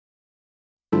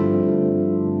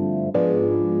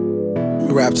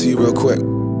rap to you real quick.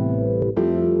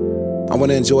 I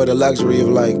wanna enjoy the luxury of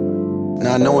like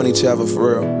not knowing each other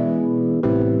for real.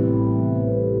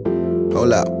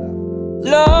 Hold up.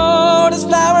 Lotus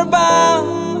flower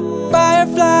bound,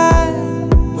 firefly.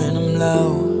 When I'm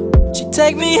low, she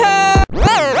take me high.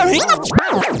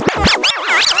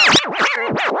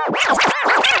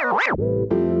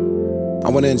 I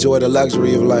wanna enjoy the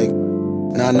luxury of like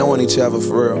not knowing each other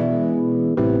for real.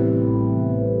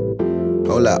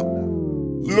 Hold up.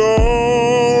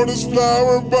 Lotus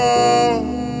flower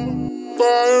bound,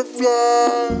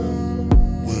 firefly.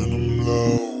 When I'm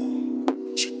low,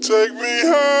 she take me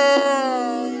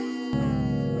high.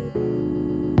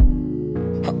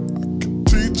 I can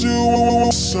teach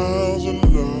you sounds of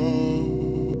love.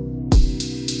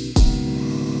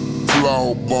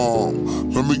 Flower bomb,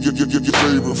 let me get your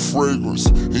favorite fragrance,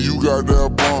 and you got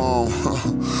that bomb.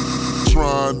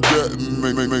 Try and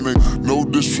detonate, no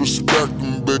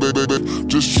disrespecting, baby.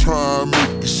 Just try and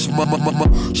make you smile.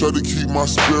 Try to keep my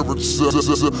spirits up.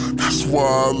 That's why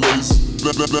I lace.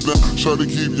 Try to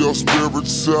keep your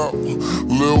spirits up.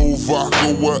 Lil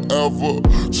vodka, whatever.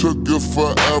 Took it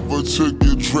forever to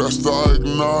get dressed. I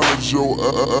acknowledge your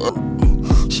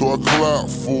so I clap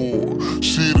for her.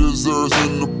 She deserves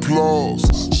an applause.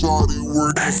 Shawty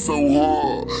working so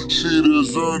hard, she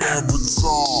deserves every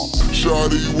song.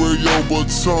 Shawty, where your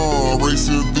baton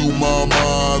racing through my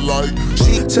mind like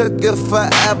she took it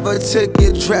forever to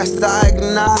get dressed. I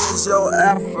acknowledge your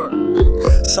effort,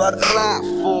 so I clap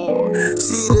for her.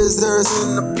 She deserves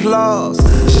an applause.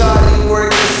 Shawty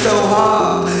working so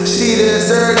hard, she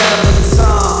deserves every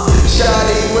song.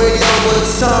 Shawty, where your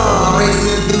baton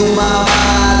racing through my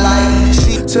mind like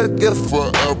she took it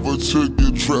forever to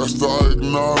get dressed. I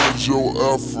acknowledge your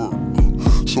effort,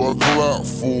 so I clap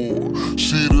for her.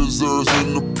 She deserves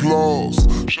an applause.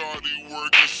 Shawty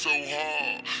working so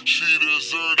hard, she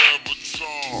deserves that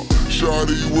baton.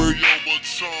 Shawty, where your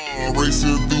baton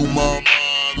racing through my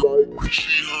mind like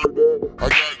she heard that. I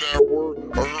got that work,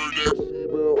 I heard that she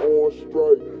been on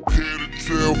strike. Care to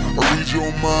tell, I read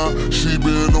your mind. She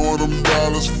been on them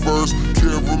dollars first.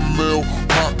 Caramel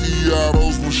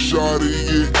macchiatos with Shawty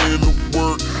getting the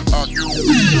work. I can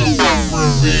be your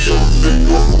friend, be your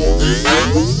nigga, and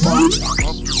never first.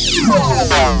 I'm just trying,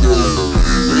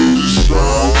 they just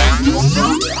trying your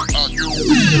work. I can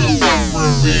be your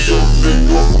friend, be your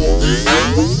nigga, and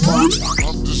never first.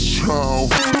 I'm just trying,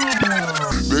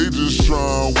 they just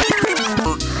trying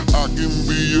work. I can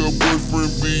be your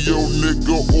boyfriend, be your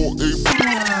nigga, or a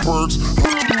perks.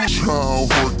 I'm just trying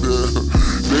work that.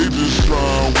 They just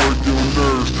trying work your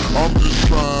nerves. I'm just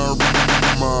trying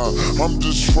mine. I'm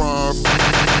just trying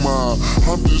mine.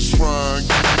 I'm just trying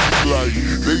like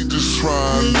they just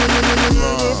trying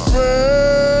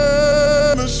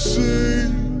fantasy.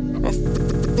 I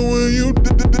feel when you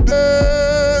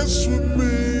dance with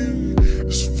me.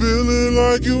 It's feeling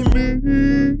like you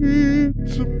need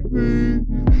to be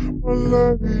my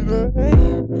lady,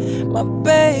 my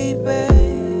baby.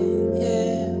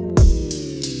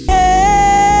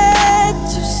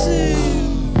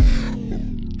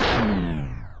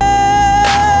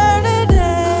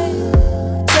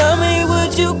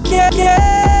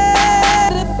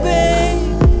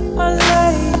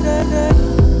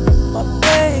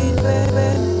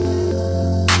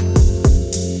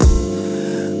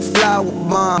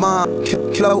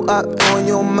 Blow up on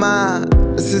your mind.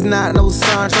 This is not no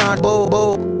sunshine, boo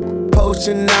boo.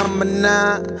 Potion number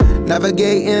 9,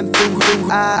 navigating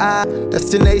through I.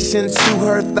 Destination to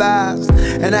her thighs.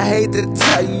 And I hate to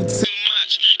tell you too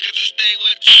much, cause I stay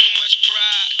with too much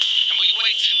pride. And we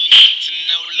way too young to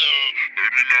know love.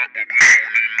 Maybe not, but we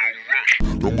don't need no rush.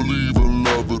 Don't believe in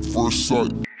love at first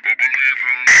sight. I believe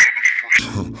in love at first.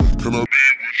 Can I be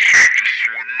with you just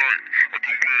one night? I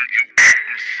can wear you up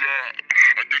inside.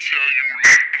 I can tell you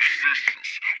like persistence,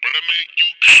 but I make you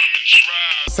come and try.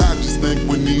 I just think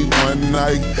we need one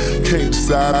night. Can't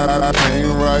decide, I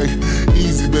ain't right.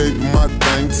 Easy baby, my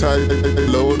thing tight.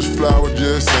 Lotus flower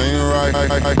just ain't right.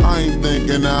 I ain't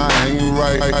thinking I ain't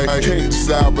right. I can't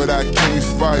decide, but I can't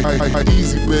fight.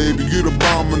 Easy baby, you the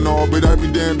bomb and all, but I'd be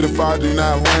damned if I do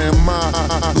not land mine.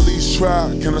 At least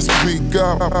try, can I speak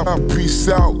up? Peace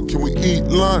out, can we eat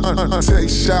lunch? Take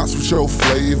shots with your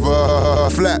flavor.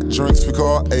 Flat drinks we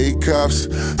call A-cups.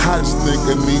 I just think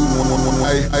I need one.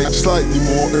 Slightly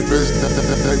more if it's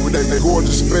with that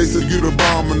gorgeous face. You the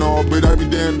bomb and all, but I'd be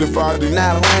damned if I do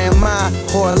not land mine,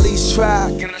 or at least try.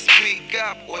 Can I speak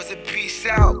up, or is it peace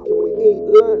out? Can we eat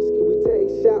lunch? Can we take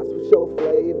shots with your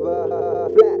flavor?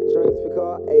 Flat drinks we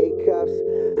call A-cups.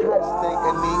 I just think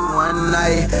I need one. one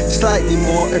night, slightly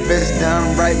more if it's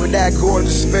done right. With that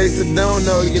gorgeous face that don't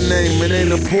know your name, it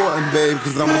ain't important, babe,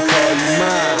 cause I'ma call you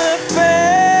mine.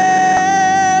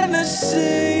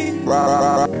 Fantasy,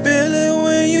 feeling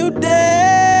when you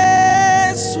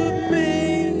dance with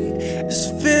me,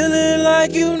 it's feeling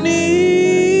like you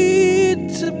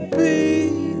need to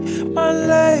be my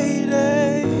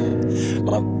lady,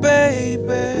 my baby.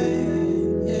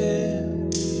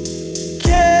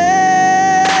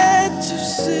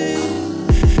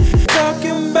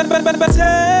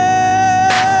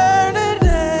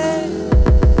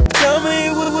 Tell me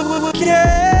what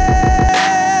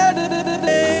care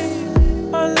today,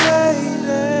 my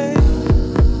lady,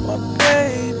 my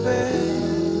baby.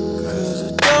 Cause you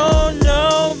don't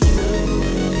know me,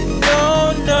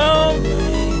 don't know me.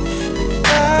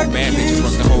 Bad bitches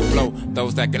work the whole flow.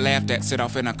 Those that get laughed at sit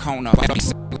off in a corner.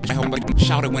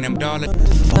 Shout it when I'm darling.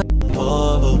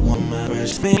 For the woman,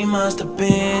 first me must have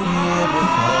been here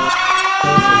before.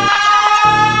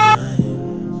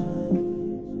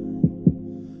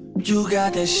 You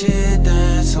got that shit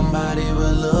that somebody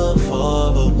will look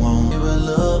for but won't. Will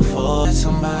look for that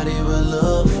somebody will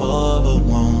look for but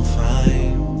won't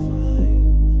find.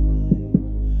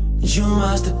 You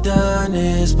must have done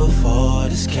this before.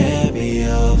 This can't be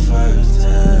your first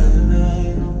time.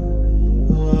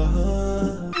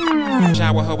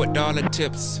 Shower her with dollar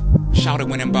tips. Shout it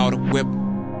when and bought a whip.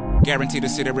 Guaranteed the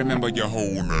city remember your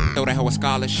whole name. Throw that hoe a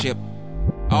scholarship.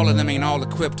 All of them ain't all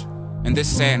equipped, and this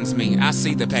saddens me. I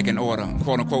see the packing order,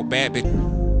 quote unquote bad bitch.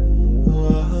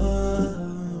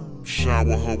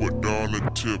 Shower her with dollar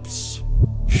tips.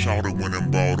 Shout it when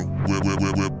and bought a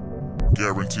whip.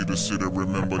 Guaranteed the city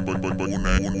remember your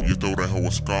name. You throw that hoe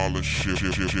a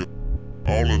scholarship.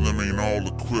 All of them ain't all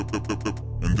equipped,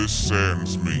 and this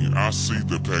saddens me. I see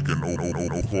the packing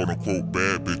quote-unquote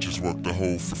bad bitches work the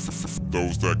whole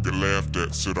those that get laughed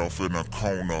at sit off in a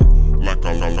corner like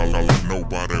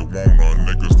nobody wanna.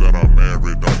 Niggas that are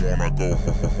married don't wanna go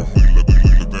we look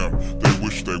at them. They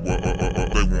wish they were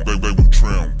they were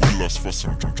trim. We lust for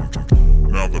some.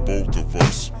 Now the both of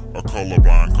us are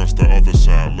colorblind cause the other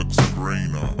side looks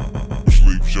greener. Which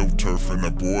leaves your turf in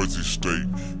the Boise state.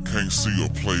 Can't see or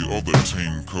play other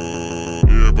team cause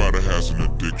everybody has an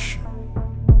addiction.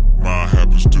 Mine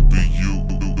happens to be you.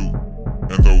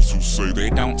 And those who say they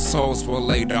don't, souls will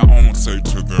later on say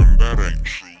to them that ain't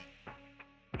true.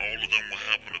 All of them will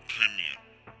have an opinion,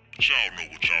 but y'all know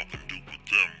what y'all can do with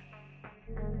them.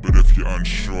 But if you're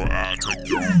unsure, I'll take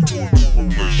you to a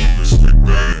place you can stick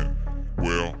that.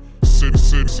 Well, sit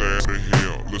sad to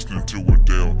hell, listening to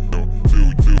Adele.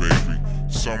 Feel baby.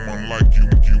 Someone like you,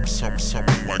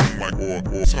 someone like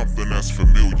or something that's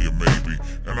familiar maybe.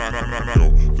 And I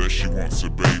know that she wants a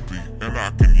baby, and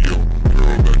I can yell,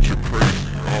 girl, that you're crazy.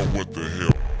 Oh, what the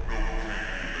hell?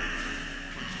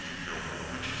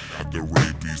 Got the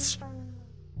rabies.